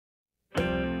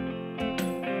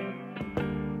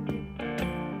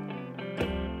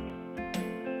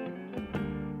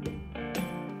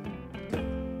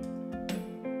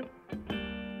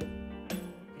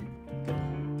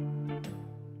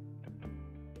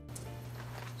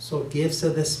So gifts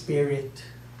of the Spirit.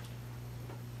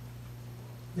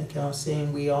 Like I was saying,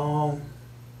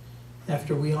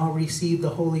 after we all received the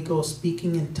Holy Ghost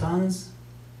speaking in tongues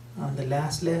on the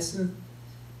last lesson,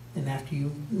 and after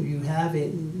you have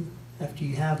it, after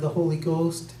you have the Holy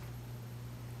Ghost,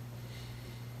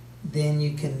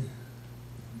 then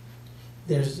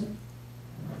there's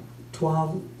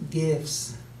 12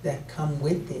 gifts that come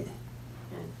with it,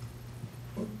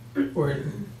 or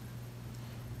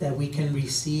that we can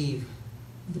receive.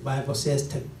 The Bible says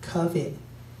to covet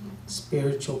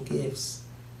spiritual gifts.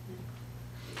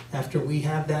 After we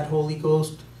have that Holy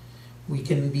Ghost, we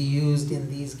can be used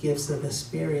in these gifts of the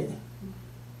Spirit.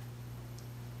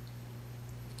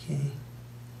 Okay.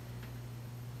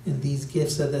 And these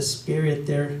gifts of the Spirit,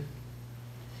 they're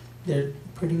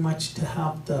pretty much to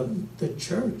help the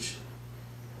church.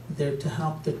 They're to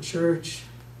help the church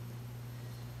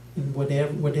in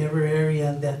whatever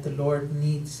area that the Lord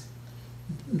needs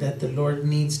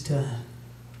to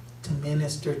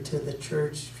minister to the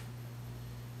church.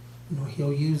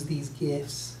 He'll use these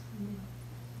gifts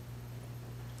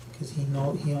because he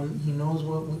knows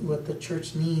what the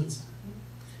church needs.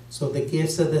 So the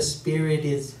gifts of the Spirit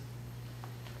is,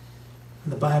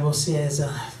 the Bible says,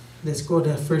 let's go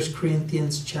to 1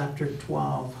 Corinthians chapter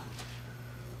 12.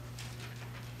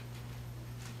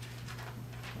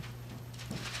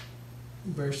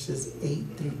 Verses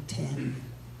 8 through 10.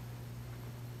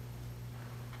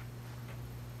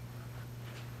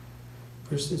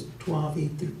 Verses 12,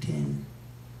 8 through 10.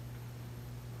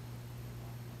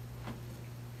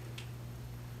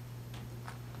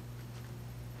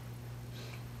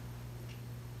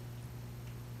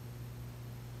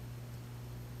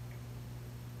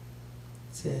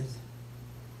 It says,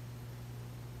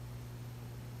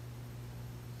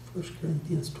 1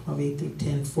 Corinthians 12, 8 through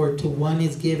 10. For to one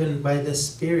is given by the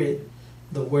Spirit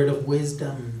the word of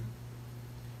wisdom,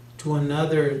 to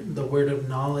another the word of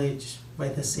knowledge by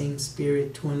the same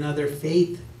Spirit, to another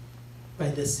faith by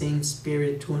the same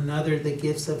Spirit, to another the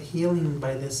gifts of healing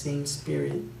by the same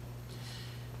Spirit,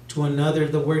 to another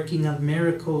the working of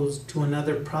miracles, to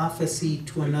another prophecy,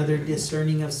 to another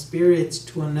discerning of spirits,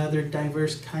 to another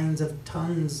diverse kinds of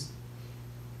tongues,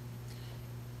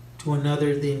 to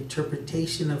another the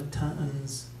interpretation of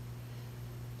tongues.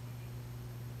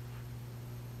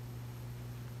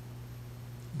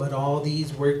 But all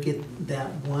these worketh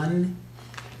that one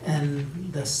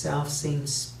and the selfsame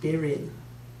Spirit,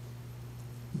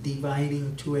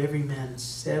 dividing to every man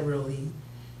severally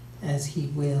as he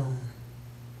will.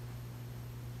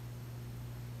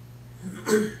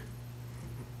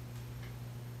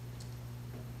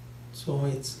 So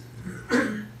it's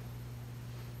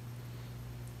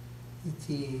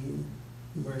the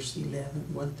verse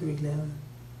 11, 1 through 11.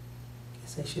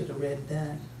 Guess I should have read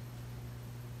that.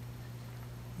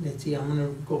 Let's see, I'm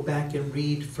going to go back and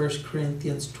read 1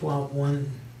 Corinthians 12,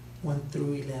 1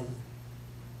 through 11.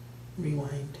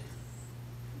 Rewind.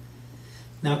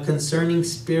 Now concerning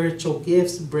spiritual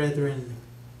gifts, brethren.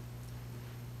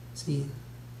 See,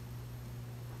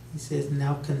 he says,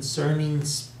 now concerning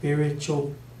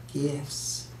spiritual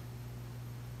gifts.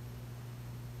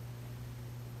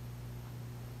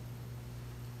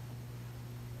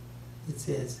 It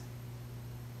says,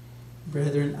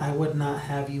 brethren, I would not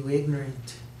have you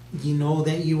ignorant. Ye know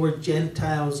that you were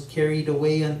Gentiles carried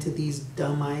away unto these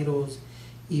dumb idols,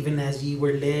 even as ye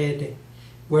were led.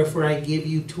 Wherefore I give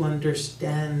you to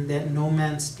understand that no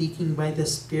man speaking by the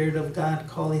Spirit of God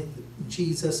calleth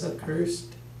Jesus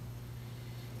accursed,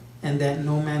 and that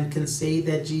no man can say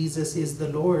that Jesus is the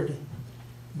Lord,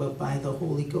 but by the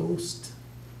Holy Ghost.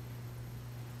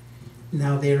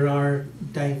 Now there are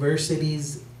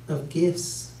diversities of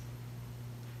gifts,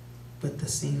 but the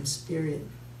same Spirit.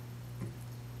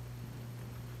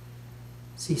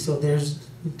 See, so there's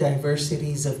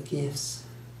diversities of gifts.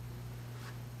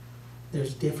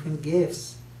 There's different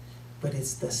gifts, but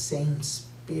it's the same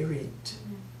Spirit.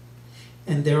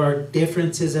 And there are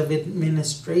differences of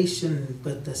administration,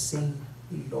 but the same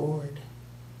Lord.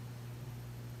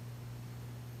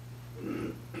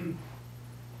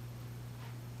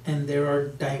 And there are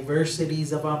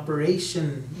diversities of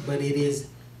operation, but it is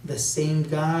the same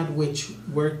God which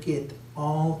worketh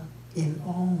all in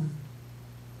all.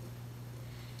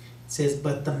 It says,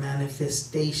 but the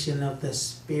manifestation of the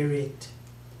Spirit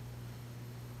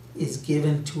is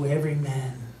given to every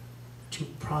man to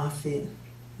profit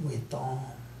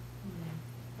withal.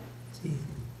 See?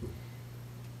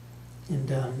 And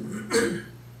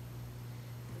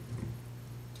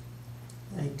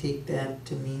I take that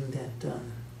to mean that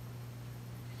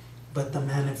but the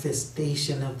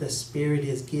manifestation of the Spirit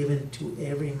is given to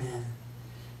every man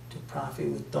to profit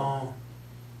withal.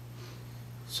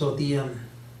 So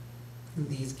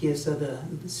these gifts of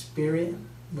the Spirit,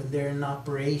 when they're in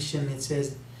operation, it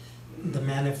says the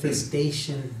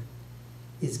manifestation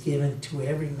is given to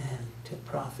every man to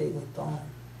profit withal.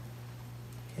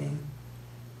 Okay?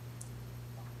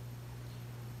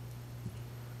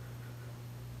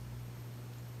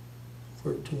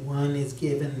 For to one is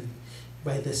given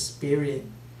by the Spirit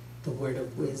the word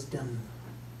of wisdom.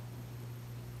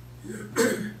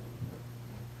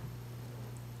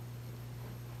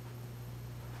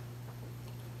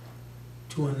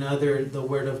 To another the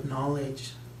word of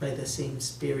knowledge by the same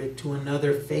Spirit, to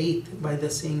another faith by the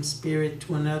same Spirit,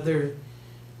 to another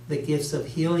the gifts of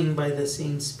healing by the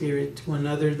same Spirit, to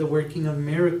another the working of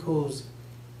miracles,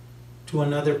 to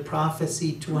another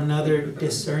prophecy, to another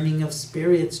discerning of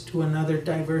spirits, to another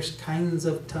diverse kinds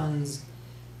of tongues,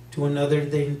 to another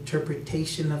the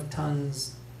interpretation of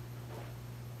tongues.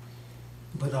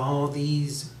 But all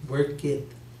these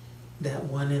worketh that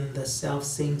one and the self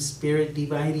same Spirit,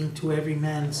 dividing to every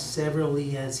man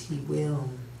severally as he will.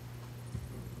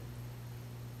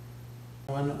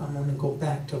 I'm going to go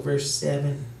back to verse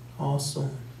 7 also,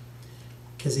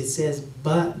 because it says,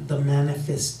 but the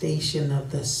manifestation of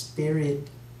the Spirit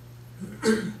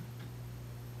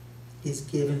is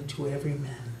given to every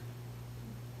man.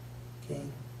 Okay?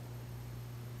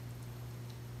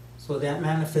 So that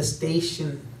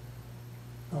manifestation,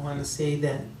 I want to say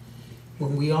that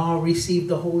when we all receive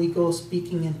the Holy Ghost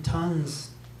speaking in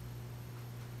tongues,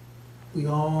 we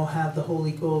all have the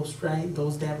Holy Ghost, right?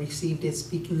 Those that received it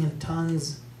speaking in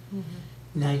tongues. Mm-hmm.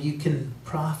 Now you can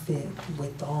profit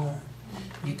with all.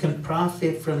 You can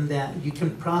profit from that. You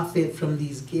can profit from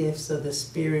these gifts of the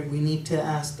Spirit. We need to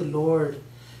ask the Lord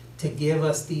to give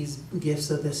us these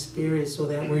gifts of the Spirit so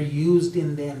that we're used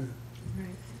in them. Right.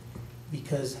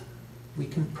 Because we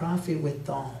can profit with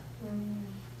all.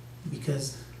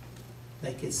 Because,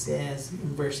 like it says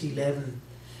in verse 11,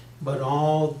 but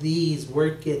all these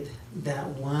worketh that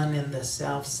one and the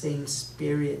self same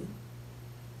Spirit.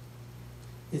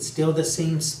 It's still the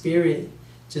same Spirit,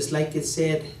 just like it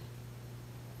said,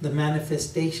 the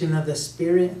manifestation of the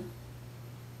Spirit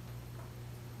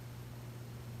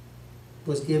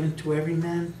was given to every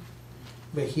man.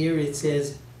 But here it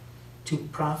says to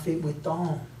profit with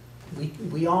all.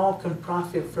 We all can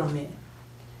profit from it.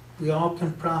 We all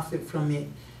can profit from it.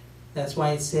 That's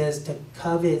why it says to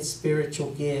covet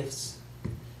spiritual gifts.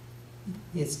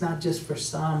 It's not just for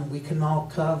some. We can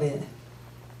all covet.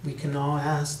 We can all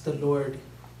ask the Lord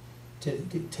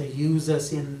to use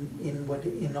us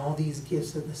in all these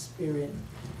gifts of the Spirit.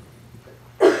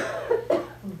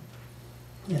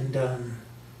 And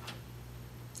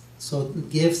so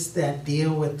gifts that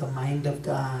deal with the mind of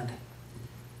God.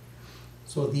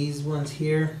 So these ones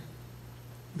here,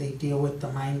 they deal with the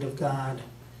mind of God.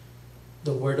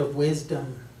 The word of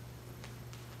wisdom.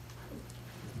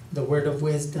 The word of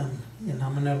wisdom.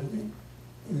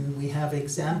 And we have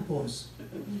examples.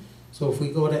 So if we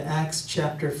go to Acts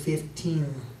chapter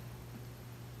 15.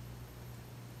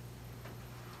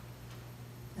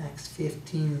 Acts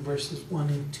 15 verses 1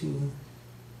 and 2.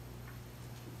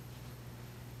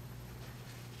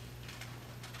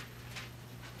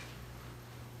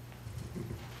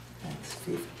 Acts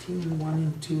 15, 1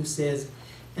 and 2 says,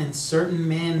 and certain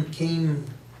men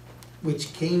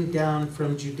which came down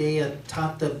from Judea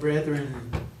taught the brethren,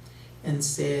 and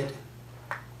said,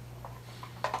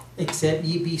 except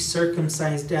ye be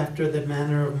circumcised after the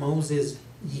manner of Moses,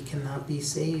 ye cannot be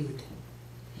saved.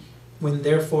 When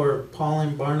therefore Paul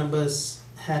and Barnabas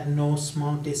had no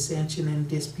small dissension and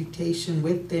disputation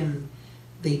with them,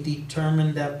 they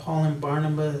determined that Paul and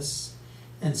Barnabas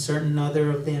and certain other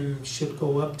of them should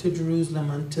go up to Jerusalem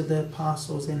unto the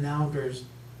apostles and elders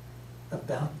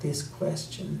about this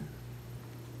question.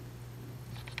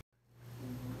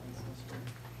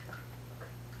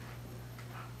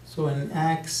 So in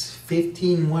Acts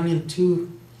 15, 1 and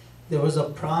 2, there was a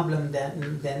problem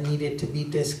that needed to be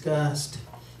discussed,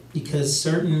 because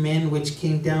certain men which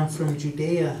came down from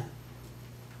Judea,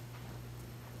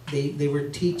 they were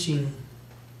teaching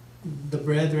the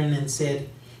brethren and said,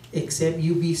 except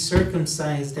you be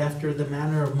circumcised after the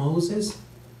manner of Moses,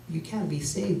 you can't be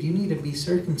saved. You need to be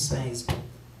circumcised.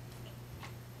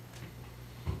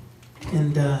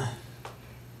 And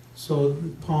so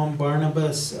Paul and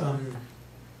Barnabas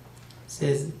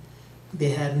says they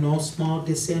had no small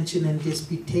dissension and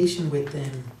disputation with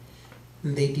them.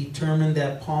 And they determined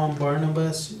that Paul and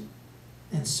Barnabas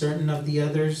and certain of the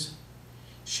others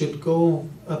should go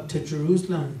up to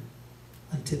Jerusalem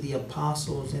unto the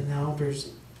apostles and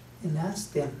elders and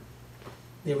ask them.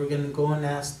 They were going to go and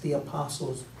ask the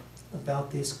apostles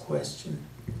about this question.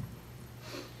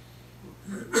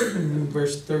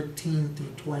 verse 13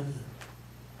 through 20. It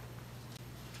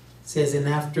says, and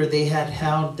after they had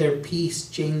held their peace,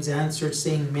 James answered,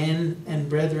 saying, men and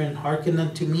brethren, hearken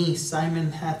unto me.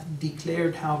 Simon hath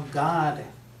declared how God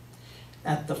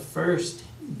at the first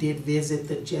did visit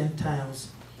the Gentiles,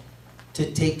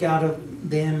 to take out of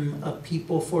them a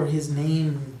people for his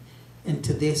name, and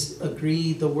to this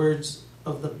agree the words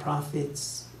of the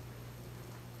prophets,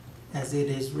 as it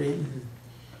is written,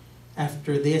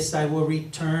 after this I will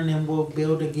return and will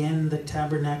build again the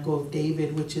tabernacle of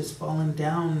David, which is fallen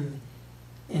down,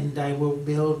 and I will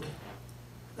build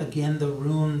again the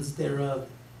ruins thereof,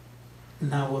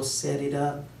 and I will set it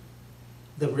up,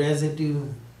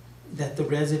 that the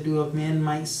residue of men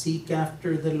might seek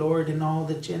after the Lord, and all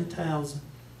the Gentiles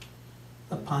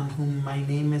upon whom my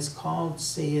name is called,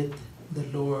 saith the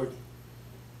Lord,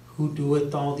 who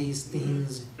doeth all these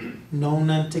things. Known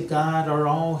unto God are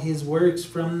all his works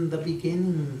from the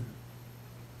beginning.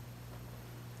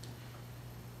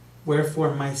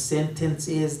 Wherefore my sentence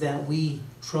is that we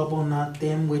trouble not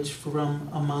them which from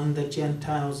among the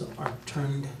Gentiles are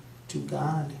turned to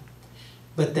God,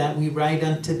 but that we write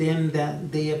unto them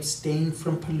that they abstain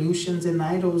from pollutions and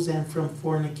idols, and from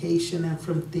fornication, and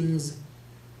from things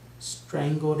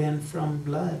strangled, and from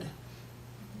blood.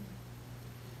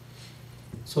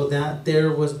 So that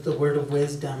there was the word of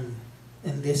wisdom,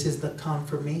 and this is the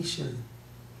confirmation.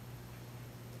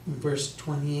 Verse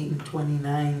 28 and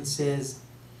 29 says,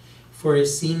 for it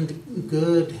seemed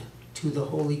good to the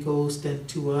Holy Ghost and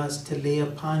to us to lay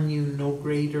upon you no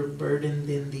greater burden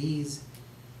than these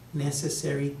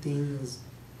necessary things,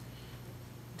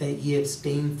 that ye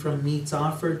abstain from meats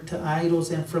offered to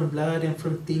idols, and from blood, and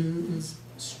from things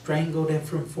strangled, and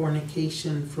from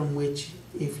fornication, from which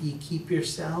if ye keep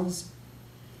yourselves,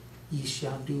 ye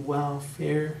shall do well.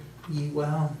 Fare ye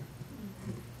well.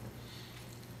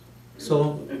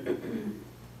 So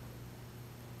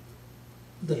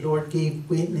the Lord gave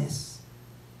witness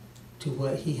to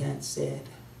what he had said.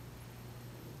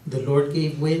 The Lord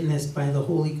gave witness by the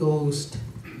Holy Ghost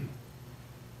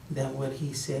that what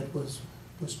he said was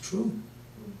true.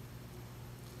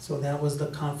 So that was the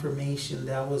confirmation.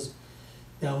 That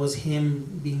was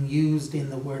him being used in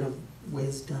the word of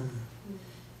wisdom.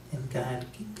 And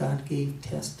God gave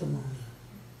testimony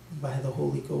by the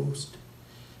Holy Ghost.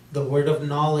 The word of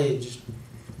knowledge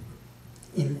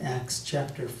in Acts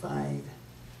chapter 5.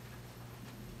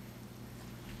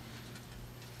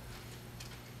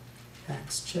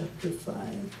 Acts chapter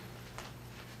 5,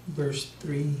 verse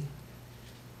 3.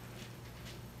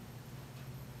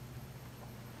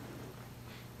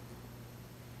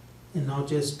 And I'll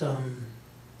just, let's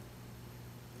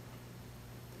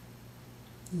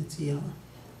see,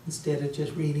 instead of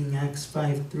just reading Acts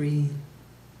 5:3,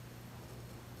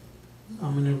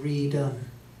 I'm going to read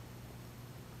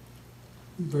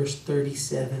verse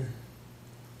 37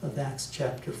 of Acts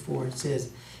chapter 4. It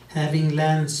says, having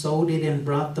land, sold it, and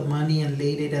brought the money, and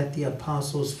laid it at the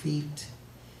apostles' feet.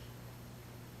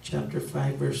 Chapter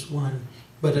 5, verse 1.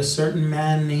 But a certain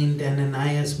man named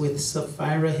Ananias, with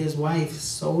Sapphira his wife,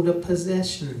 sold a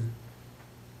possession,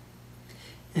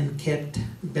 and kept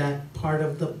back part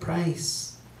of the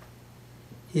price,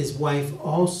 his wife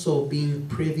also being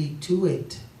privy to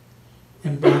it,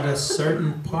 and brought a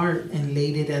certain part and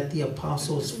laid it at the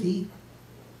apostles' feet.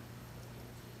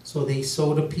 So they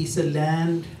sold a piece of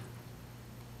land,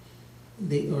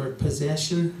 or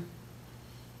possession,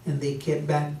 and they kept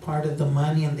back part of the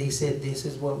money, and they said, this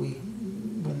is what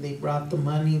when they brought the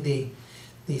money, they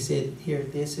said, here,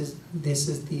 this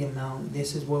is the amount,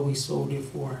 this is what we sold it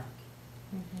for.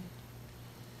 Mm-hmm.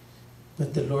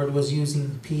 But the Lord was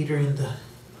using Peter in the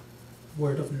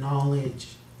word of knowledge.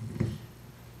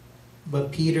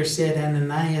 But Peter said,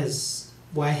 Ananias,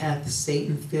 why hath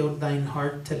Satan filled thine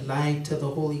heart to lie to the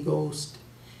Holy Ghost,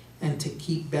 and to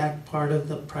keep back part of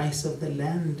the price of the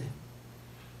land?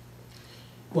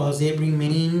 Whilst it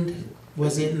remained,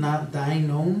 was it not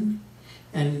thine own?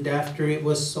 And after it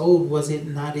was sold, was it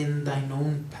not in thine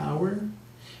own power?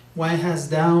 Why hast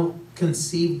thou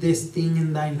conceived this thing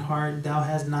in thine heart? Thou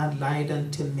hast not lied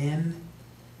unto men,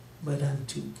 but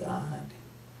unto God.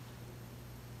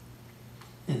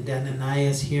 And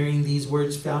Ananias, hearing these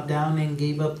words, fell down and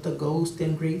gave up the ghost,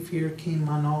 and great fear came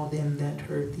on all them that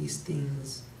heard these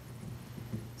things.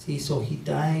 See, so he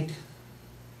died.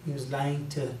 He was lying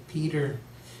to Peter,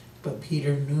 but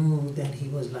Peter knew that he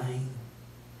was lying.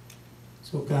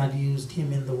 So God used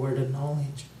him in the word of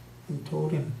knowledge and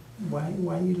told him, why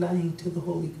are you lying to the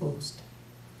Holy Ghost?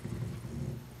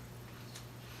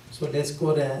 So let's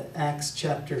go to Acts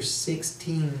chapter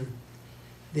 16.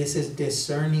 This is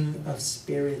discerning of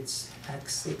spirits,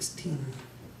 Acts 16.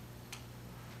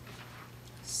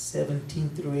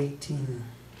 17 through 18.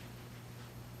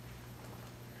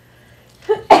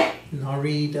 And I'll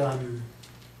read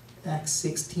Acts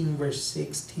 16 verse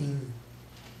 16.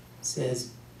 It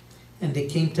says, "And it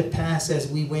came to pass as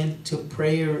we went to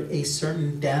prayer, a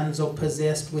certain damsel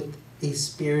possessed with a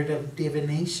spirit of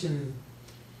divination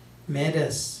met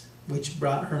us, which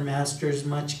brought her masters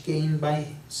much gain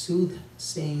by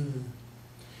soothsaying.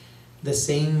 The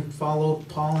same followed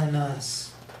Paul and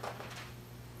us,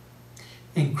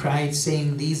 and cried,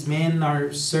 saying, These men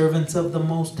are servants of the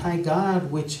Most High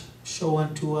God, which show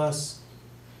unto us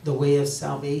the way of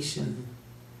salvation."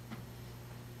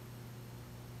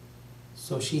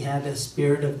 So she had a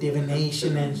spirit of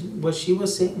divination, and what she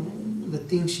was saying, the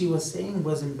things she was saying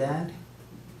wasn't bad.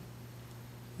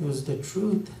 It was the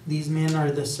truth. These men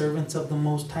are the servants of the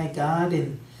Most High God,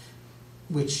 and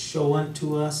which show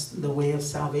unto us the way of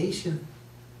salvation.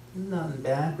 Nothing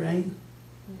bad, right?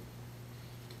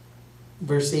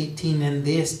 Verse 18, "And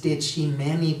this did she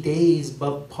many days,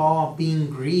 but Paul, being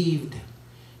grieved,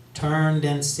 turned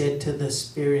and said to the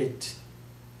spirit,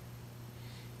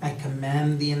 I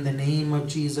command thee in the name of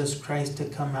Jesus Christ to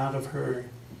come out of her.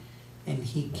 And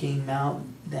he came out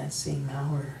that same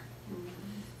hour."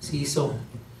 See, so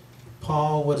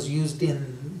Paul was used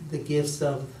in the gifts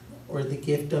of, or the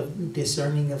gift of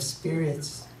discerning of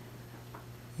spirits.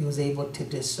 He was able to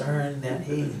discern that,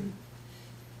 hey,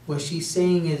 what she's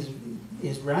saying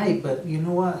is right, but you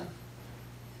know what?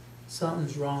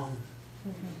 Something's wrong.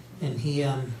 And he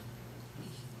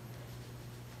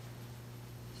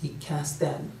cast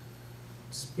that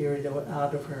spirit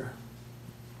out of her.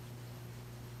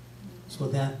 So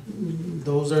that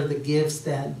those are the gifts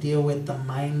that deal with the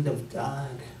mind of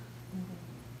God.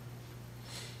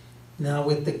 Now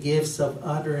with the gifts of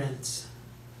utterance,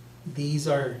 these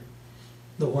are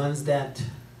the ones that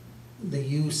the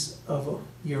use of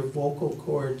your vocal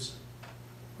cords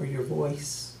or your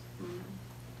voice.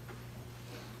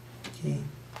 Okay.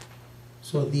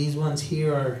 So these ones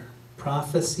here are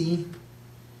prophecy.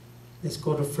 Let's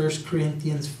go to 1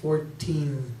 Corinthians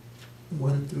 14,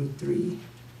 1 through 3,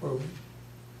 or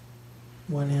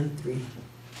 1 and 3.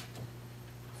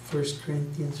 1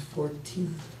 Corinthians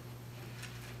 14.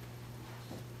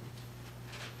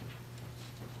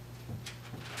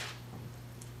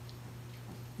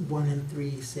 One and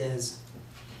 3 says,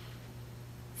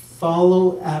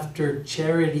 "Follow after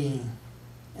charity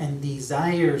and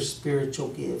desire spiritual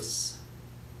gifts,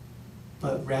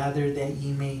 but rather that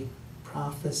ye may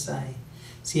prophesy."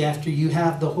 See, after you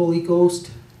have the Holy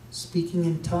Ghost speaking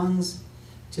in tongues,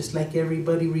 just like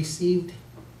everybody received,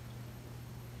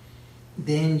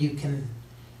 then you can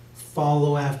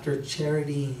follow after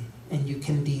charity and you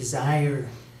can desire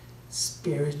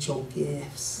spiritual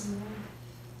gifts.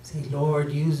 Say,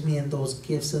 "Lord, use me in those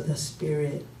gifts of the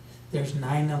Spirit." There's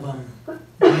 9 of them.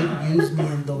 Use me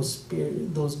in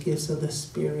those gifts of the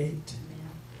Spirit.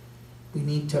 We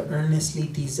need to earnestly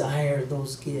desire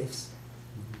those gifts.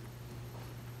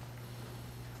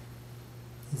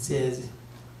 It says,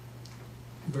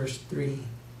 verse 3,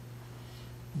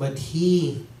 "But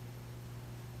he,"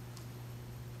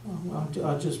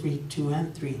 I'll just read 2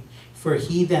 and 3. "For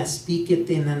he that speaketh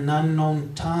in an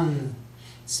unknown tongue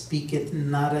speaketh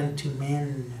not unto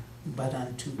men, but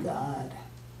unto God."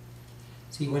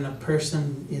 See, when a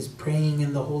person is praying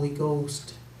in the Holy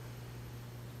Ghost,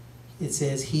 it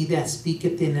says, "He that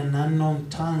speaketh in an unknown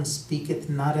tongue speaketh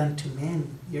not unto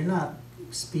men." You're not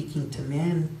speaking to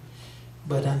men,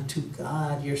 but unto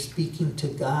God. You're speaking to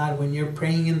God. When you're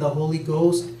praying in the Holy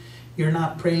Ghost, you're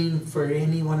not praying for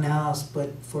anyone else,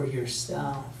 but for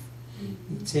yourself.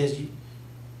 It says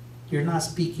you're not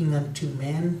speaking unto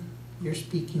men, you're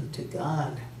speaking to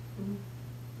God.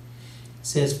 It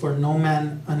says, "For no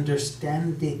man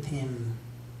understandeth him."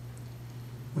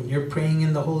 When you're praying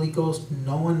in the Holy Ghost,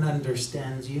 no one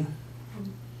understands you.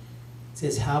 It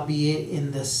says, "Howbeit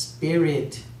in the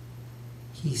Spirit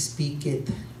he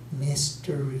speaketh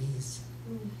mysteries."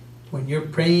 When you're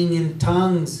praying in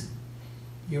tongues,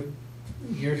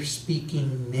 you're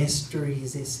speaking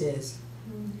mysteries, it says.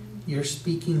 You're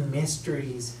speaking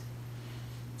mysteries.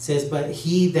 It says, "But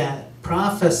he that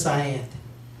prophesieth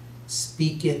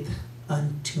speaketh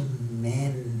unto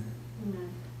men."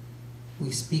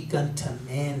 We speak unto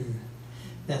men.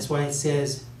 That's why it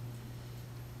says,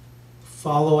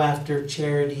 "Follow after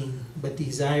charity, but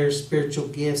desire spiritual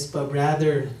gifts, but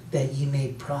rather that ye may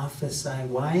prophesy."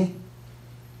 Why?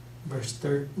 Verse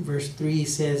 3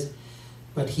 says,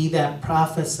 "But he that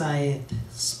prophesieth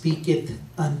speaketh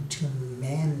unto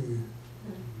men,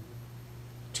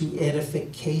 to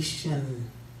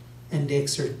edification and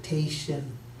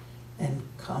exhortation and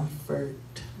comfort."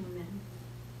 Amen.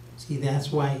 See,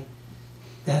 that's why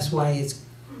That's why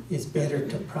it's better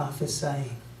to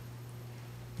prophesy,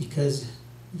 because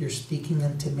you're speaking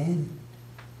unto men.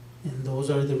 And those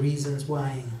are the reasons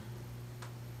why.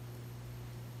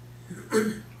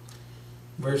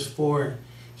 Verse 4,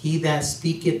 he that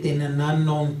speaketh in an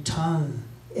unknown tongue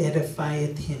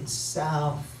edifieth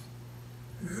himself.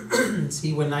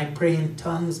 See, when I pray in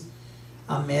tongues,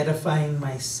 I'm edifying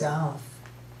myself.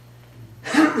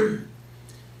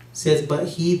 Says, but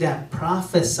he that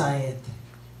prophesieth,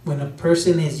 when a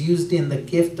person is used in the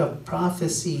gift of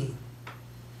prophecy,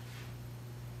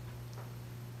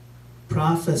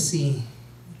 prophecy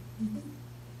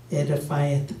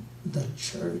edifieth the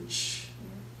church.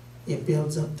 It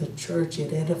builds up the church.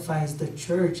 It edifies the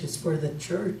church. It's for the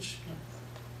church.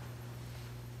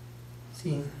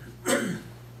 See,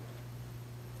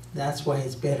 that's why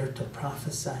it's better to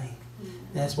prophesy.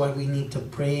 That's why we need to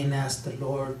pray and ask the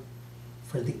Lord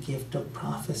for the gift of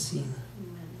prophecy.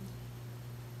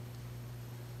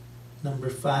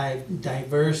 Number 5,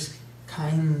 diverse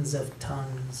kinds of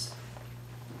tongues.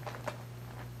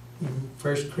 In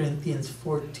 1 Corinthians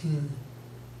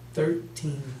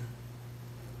 14:13.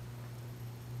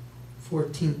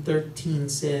 14:13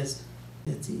 says,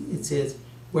 it says,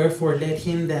 wherefore let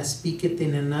him that speaketh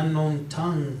in an unknown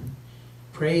tongue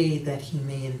pray that he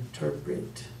may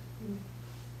interpret.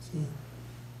 See?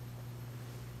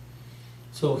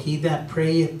 So he that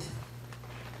prayeth,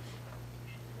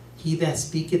 he that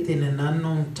speaketh in an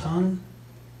unknown tongue,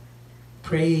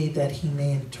 pray that he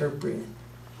may interpret.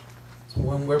 So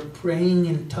when we're praying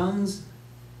in tongues,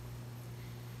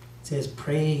 it says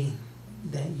pray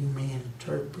that you may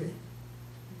interpret.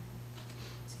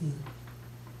 See?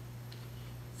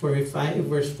 For if I,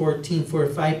 verse 14, for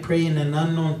if I pray in an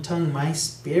unknown tongue, my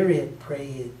spirit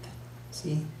prayeth.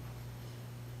 See?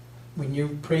 When you're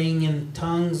praying in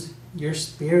tongues, your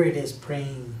spirit is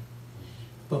praying,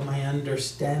 but my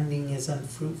understanding is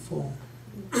unfruitful.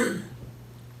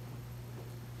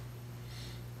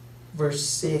 Verse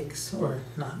 6, or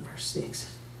not verse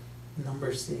 6,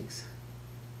 number 6.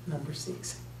 Number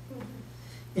 6.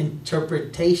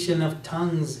 Interpretation of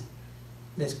tongues.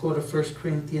 Let's go to 1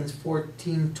 Corinthians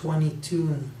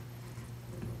 14:22.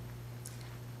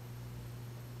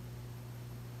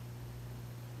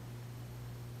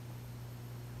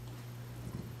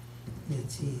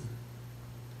 Let's see.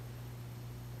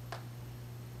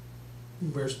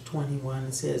 Verse 21,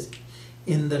 it says,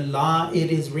 in the law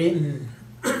it is written,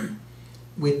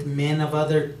 with men of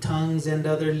other tongues and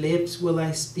other lips will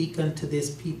I speak unto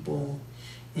this people,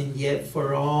 and yet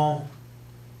for all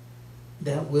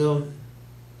that will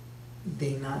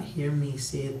they not hear me,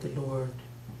 saith the Lord.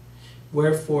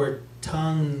 Wherefore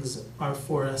tongues are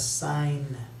for a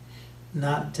sign,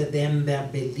 not to them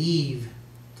that believe,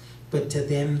 but to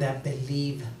them that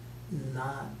believe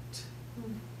not.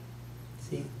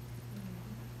 See?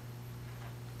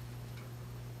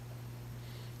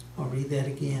 I'll read that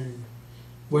again.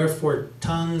 Wherefore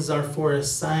tongues are for a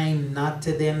sign, not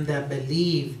to them that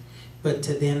believe, but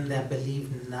to them that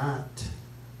believe not.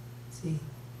 See?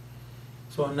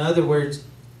 So in other words,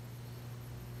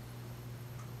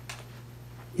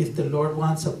 if the Lord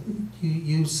wants to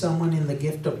use someone in the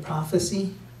gift of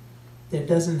prophecy, there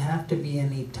doesn't have to be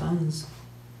any tongues.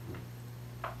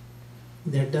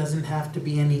 There doesn't have to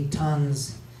be any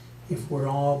tongues if we're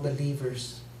all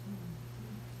believers.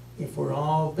 If we're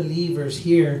all believers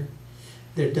here,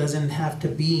 there doesn't have to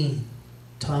be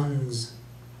tongues.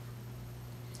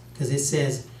 Because it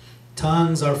says,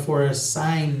 tongues are for a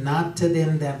sign, not to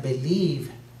them that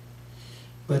believe,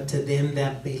 but to them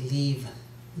that believe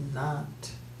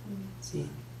not. See?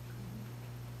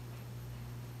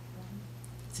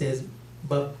 It says,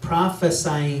 but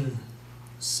prophesying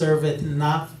serveth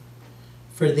not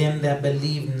for them that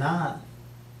believe not,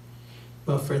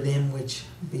 but for them which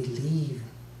believe.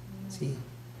 See?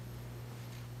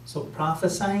 So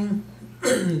prophesying,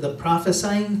 the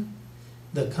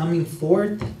coming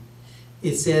forth,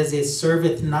 it says it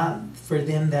serveth not for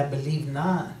them that believe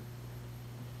not,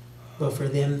 but for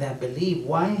them that believe.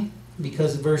 Why?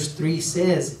 Because verse 3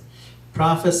 says,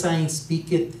 prophesying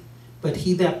speaketh, but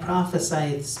he that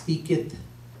prophesieth speaketh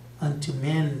unto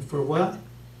men for what?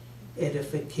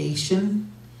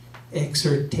 Edification,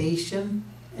 exhortation,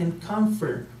 and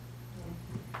comfort.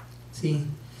 See?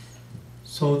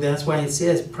 So that's why it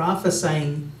says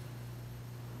prophesying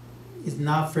is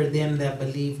not for them that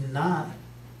believe not.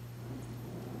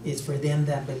 It's for them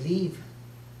that believe.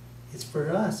 It's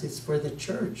for us. It's for the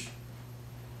church.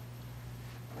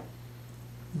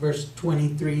 Verse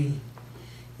 23.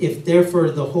 If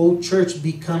therefore the whole church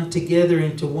be come together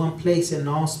into one place and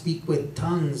all speak with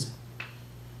tongues,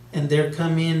 And there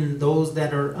come in those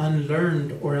that are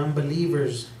unlearned or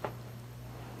unbelievers.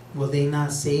 Will they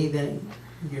not say that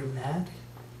you're mad?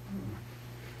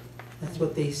 That's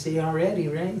what they say already,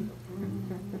 right?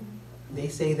 They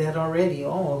say that already.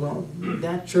 Oh, well,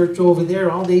 that church over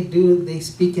there, all they do, they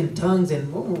speak in tongues,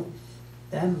 and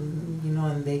that,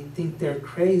 and they think they're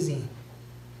crazy.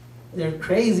 They're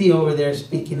crazy over there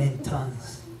speaking in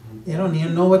tongues. They don't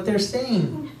even know what they're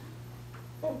saying.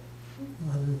 Well,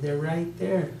 they're right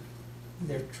there.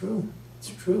 They're true. It's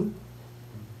true.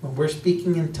 When we're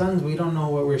speaking in tongues, we don't know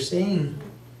what we're saying.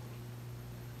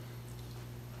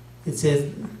 It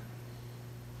says,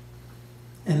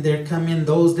 and there come in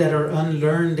those that are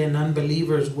unlearned and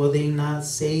unbelievers. Will they not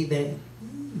say that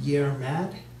ye are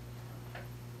mad?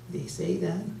 They say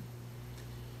that.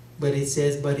 But it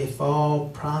says, but if all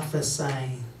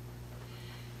prophesy,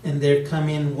 and there come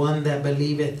in one that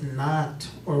believeth not,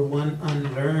 or one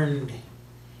unlearned,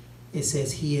 it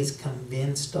says he is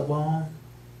convinced of all,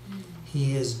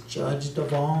 he is judged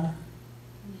of all,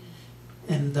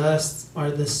 and thus are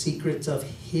the secrets of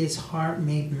his heart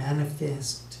made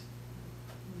manifest.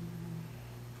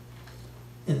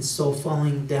 And so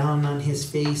falling down on his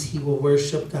face, he will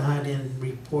worship God and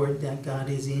report that God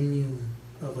is in you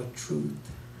of a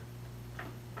truth.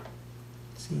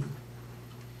 See?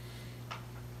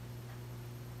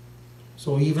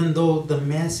 So even though the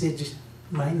message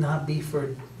might not be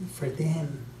for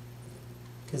them,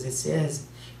 because it says,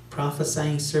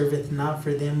 prophesying serveth not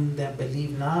for them that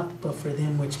believe not, but for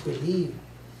them which believe.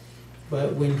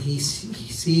 But when he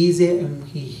sees it and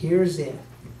he hears it,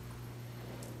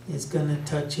 it's going to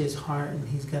touch his heart, and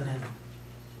he's going to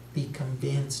be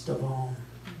convinced of all.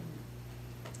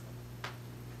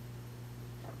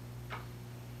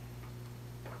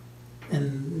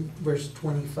 And verse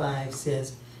 25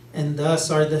 says, and thus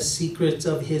are the secrets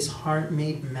of his heart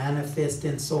made manifest,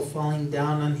 and so falling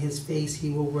down on his face he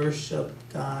will worship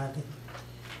God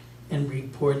and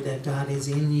report that God is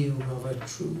in you of a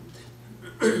truth.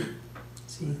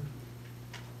 See?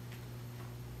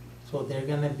 So they're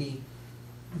gonna be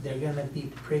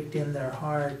pricked in their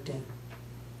heart, and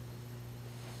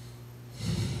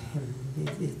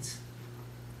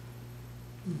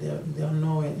they'll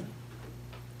know it.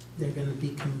 They're gonna be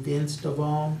convinced of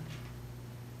all.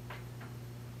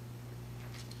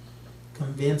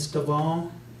 Convinced of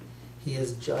all, he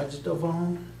is judged of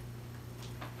all,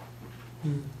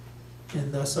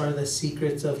 and thus are the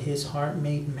secrets of his heart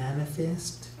made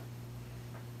manifest.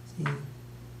 See?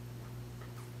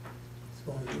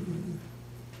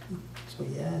 So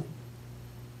yeah.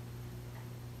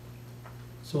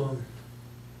 So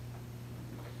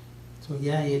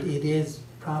yeah, it is,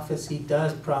 prophecy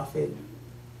does profit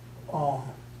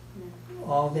all.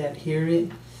 All that hear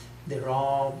it, they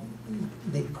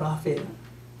profit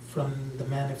from the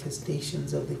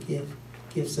manifestations of the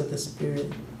gifts of the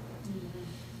Spirit.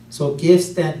 So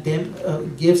gifts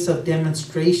of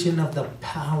demonstration of the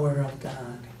power of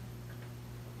God.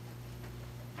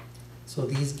 So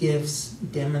these gifts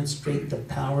demonstrate the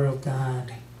power of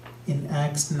God. In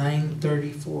Acts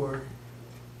 9:34.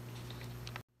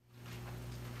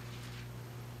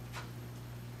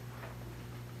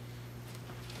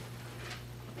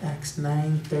 Acts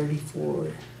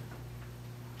 9:34.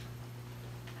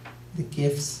 The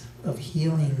gifts of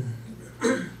healing.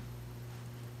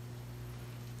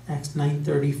 Acts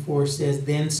 9:34 says,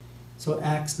 then, so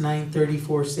Acts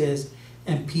 9:34 says,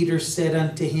 and Peter said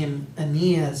unto him,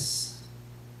 Aeneas.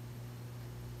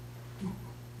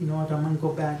 You know what, I'm going to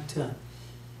go back to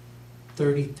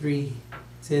 33. It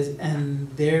says,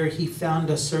 and there he found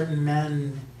a certain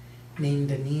man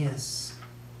named Aeneas,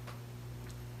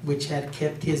 which had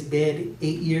kept his bed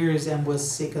 8 years and was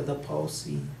sick of the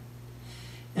palsy.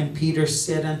 And Peter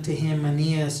said unto him,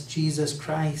 Aeneas, Jesus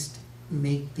Christ,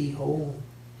 make thee whole.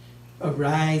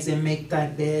 Arise and make thy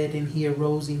bed. And he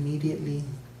arose immediately.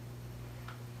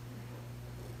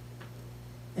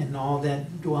 And all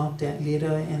that dwelt at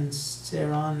Lydda and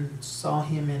Saron saw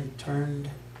him and turned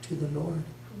to the Lord.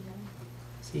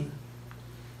 See?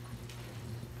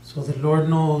 So the Lord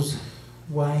knows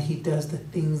why he does the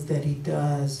things that he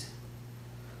does.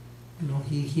 You know,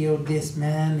 he healed this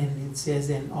man, and it says,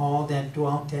 and all that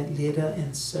dwelt at Lydda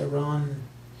and Saron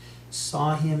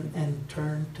saw him and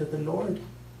turned to the Lord.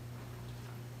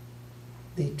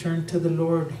 They turned to the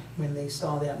Lord when they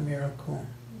saw that miracle.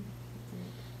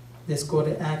 Let's go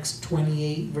to Acts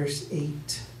 28, verse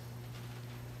 8.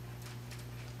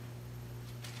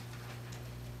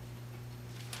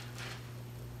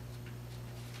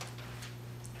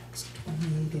 Acts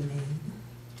 28 and 8.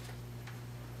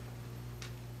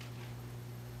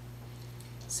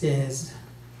 Says,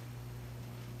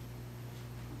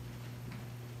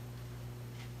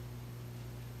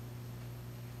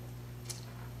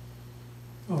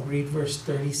 I'll read verse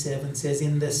 37. It says,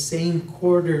 in the same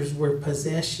quarters were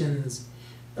possessions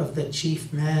of the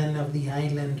chief man of the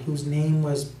island, whose name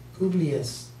was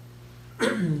Publius,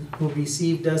 who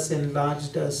received us and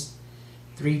lodged us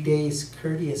 3 days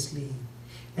courteously.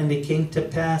 And it came to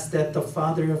pass that the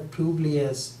father of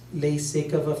Publius lay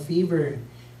sick of a fever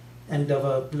and of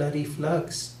a bloody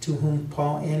flux, to whom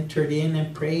Paul entered in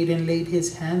and prayed and laid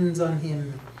his hands on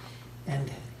him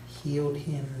and healed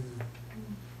him.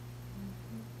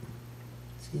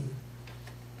 See?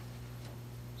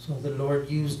 So the Lord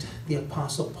used the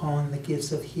Apostle Paul in the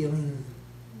gifts of healing.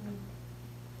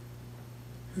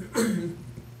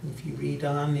 If you read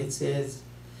on, it says,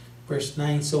 verse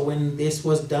 9, so when this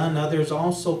was done, others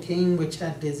also came which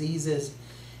had diseases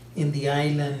in the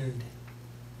island,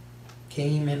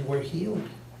 came and were healed.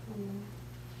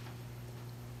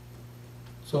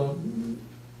 So,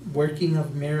 working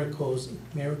of miracles,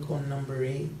 miracle number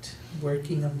 8,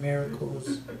 working of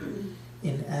miracles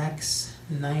in Acts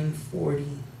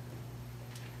 9:40.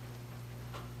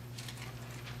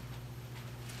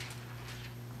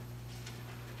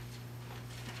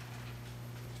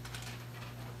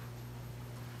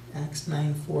 Acts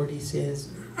 9:40 says,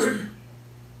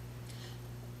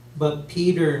 but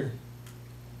Peter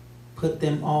put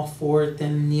them all forth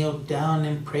and kneeled down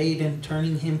and prayed, and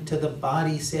turning him to the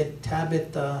body said,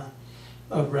 Tabitha,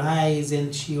 arise.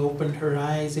 And she opened her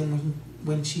eyes, and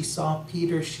when she saw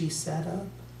Peter, she sat up.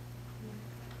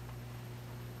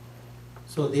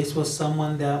 So this was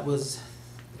someone that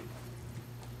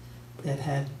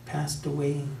had passed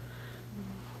away.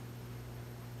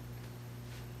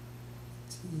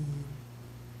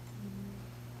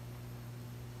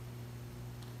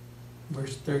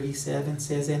 Verse 37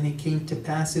 says, and it came to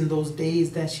pass in those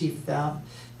days that she found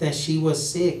that she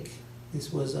was sick.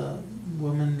 This was a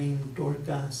woman named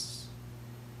Dorcas.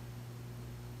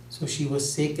 So she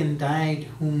was sick and died,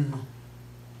 whom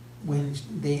when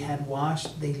they had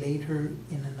washed, they laid her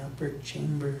in an upper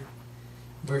chamber.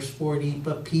 Verse 40,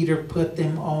 but Peter put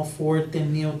them all forth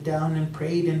and kneeled down and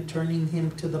prayed, and turning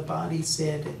him to the body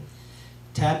said,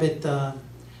 Tabitha,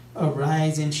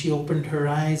 arise. And she opened her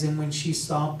eyes, and when she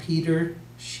saw Peter,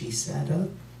 she sat up.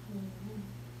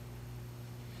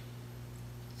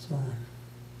 So,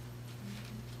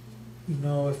 you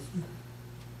know, if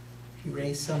you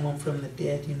raise someone from the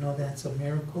dead, you know that's a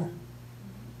miracle.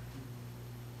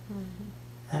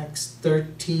 Acts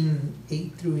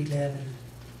 13:8-11.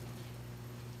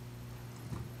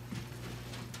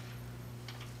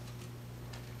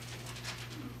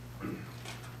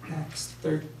 Acts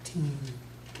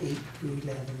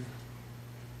 13:8-11.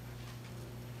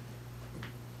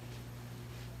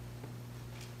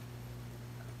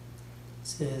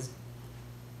 Says,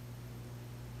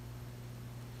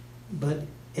 but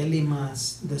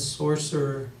Elymas, the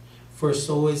sorcerer, for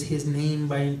so is his name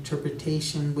by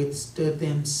interpretation, withstood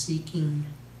them, seeking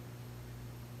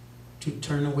to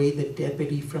turn away the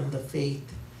deputy from the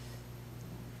faith.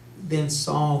 Then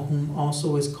Saul, whom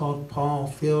also is called Paul,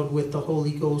 filled with the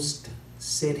Holy Ghost,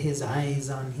 set his eyes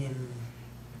on him,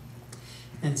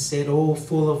 and said, O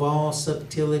full of all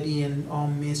subtlety and all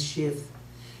mischief,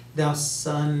 thou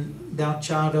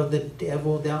child of the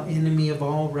devil, thou enemy of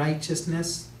all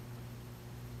righteousness,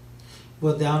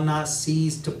 wilt thou not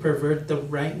cease to pervert the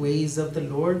right ways of the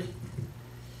Lord?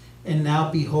 And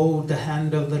now behold, the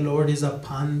hand of the Lord is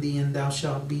upon thee, and thou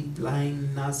shalt be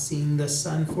blind, not seeing the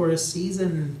sun for a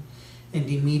season. And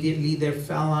immediately there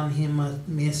fell on him a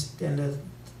mist and a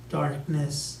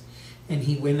darkness, and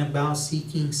he went about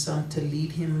seeking some to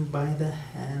lead him by the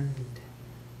hand.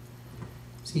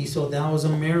 See, so that was a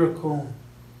miracle,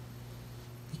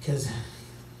 because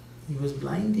he was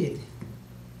blinded.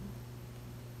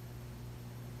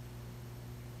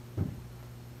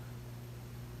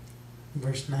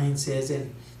 Verse 9 says,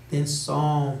 and then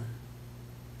Saul,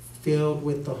 filled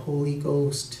with the Holy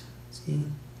Ghost, see,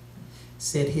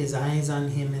 set his eyes on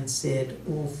him and said,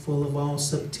 O full of all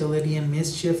subtlety and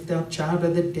mischief, thou child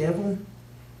of the devil,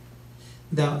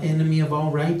 thou enemy of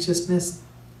all righteousness,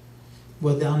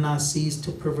 wilt thou not cease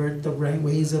to pervert the right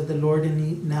ways of the Lord?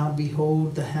 And now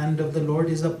behold, the hand of the Lord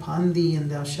is upon thee,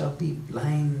 and thou shalt be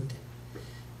blind,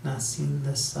 not seeing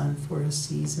the sun for a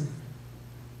season.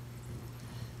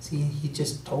 See, he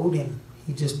just told him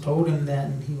that,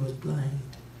 and he was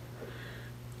blind.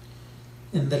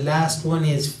 And the last one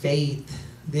is faith.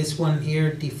 This one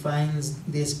here defines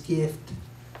this gift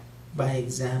by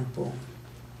example.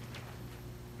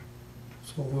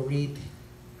 So we'll read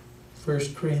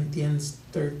 1 Corinthians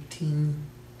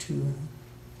 13:2.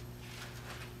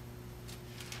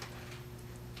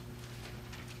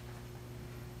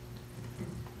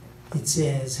 It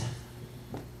says,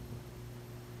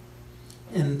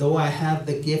 And though I have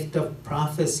the gift of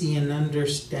prophecy and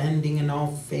understanding and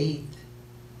all faith,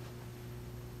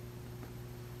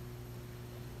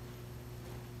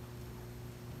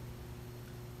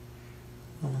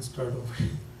 I'm going to start over.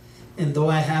 And though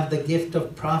I have the gift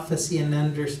of prophecy and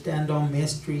understand all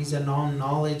mysteries and all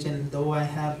knowledge, and though I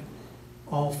have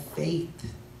all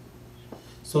faith,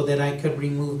 so that I could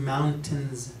remove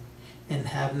mountains, and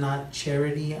have not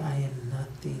charity, I am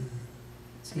nothing.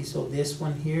 See, so this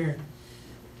one here,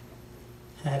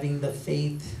 having the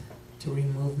faith to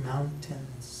remove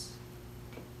mountains.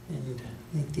 And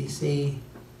like they say,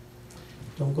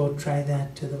 don't go try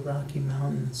that to the Rocky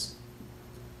Mountains.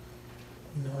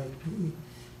 You know,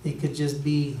 it could just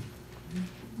be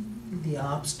the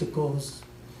obstacles,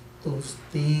 those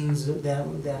things that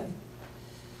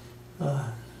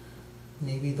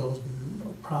maybe those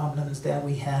problems that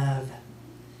we have,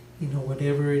 you know,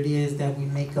 whatever it is that we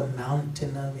make a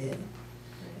mountain of it.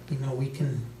 You know, we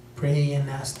can pray and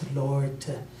ask the Lord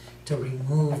to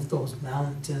remove those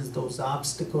mountains, those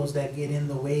obstacles that get in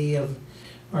the way of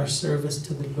our service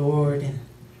to the Lord,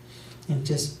 and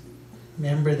just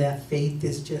remember that faith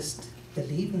is just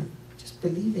believing. Just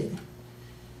believe it.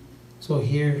 So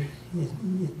here it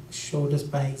showed us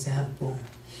by example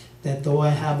that though I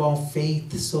have all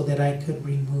faith so that I could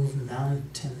remove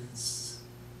mountains,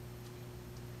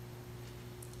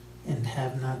 and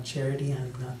have not charity, I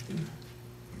am nothing.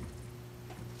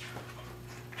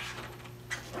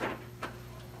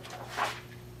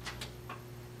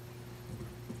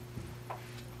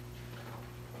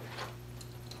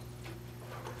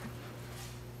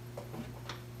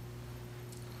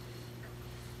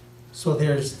 So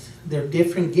they're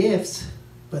different gifts,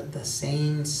 but the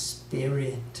same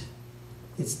Spirit.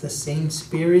 It's the same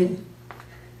Spirit,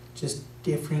 just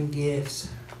different gifts.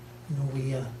 You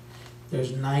know,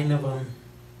 there's 9 of them.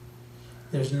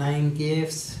 There's 9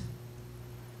 gifts,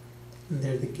 and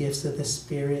they're the gifts of the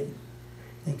Spirit.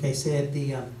 Like I said,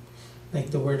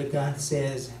 like the Word of God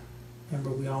says.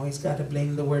 Remember, we always got to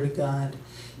blame the Word of God.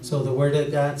 So the Word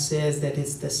of God says that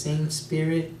it's the same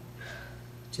Spirit,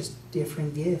 just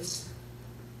different gifts.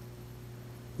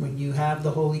 When you have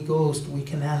the Holy Ghost, we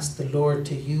can ask the Lord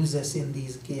to use us in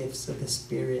these gifts of the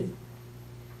Spirit.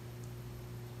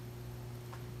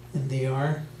 And they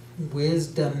are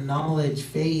wisdom, knowledge,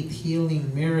 faith,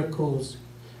 healing, miracles,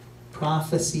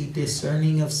 prophecy,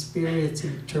 discerning of spirits,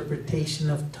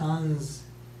 interpretation of tongues,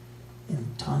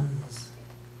 and tongues.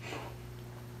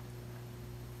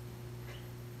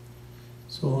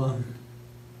 So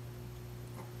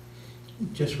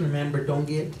just remember, don't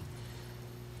get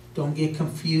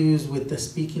confused with the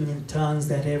speaking in tongues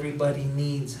that everybody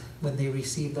needs when they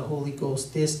receive the Holy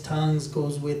Ghost. This tongues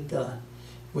goes with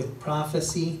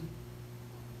prophecy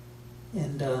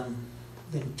and the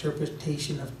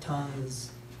interpretation of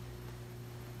tongues.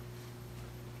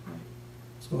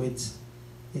 So it's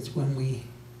when we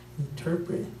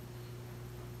interpret,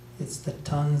 it's the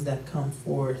tongues that come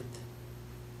forth.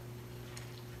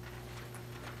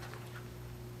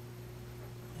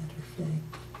 Matter of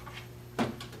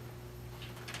fact.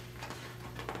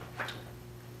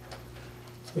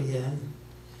 So yeah,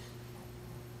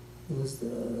 it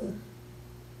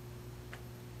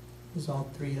was all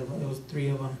 3 of them. It was 3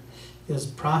 of them. It was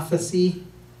prophecy,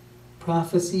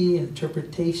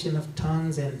 interpretation of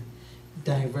tongues, and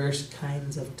diverse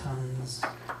kinds of tongues.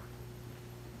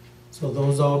 So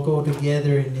those all go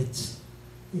together, and it's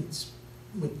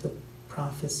with the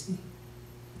prophecy.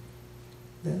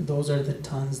 Those are the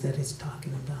tongues that it's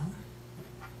talking about.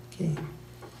 Okay.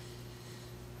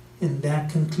 And that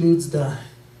concludes the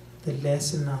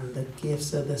lesson on the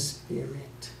gifts of the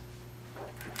Spirit.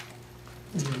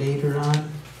 And later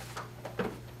on,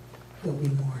 there'll be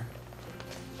more.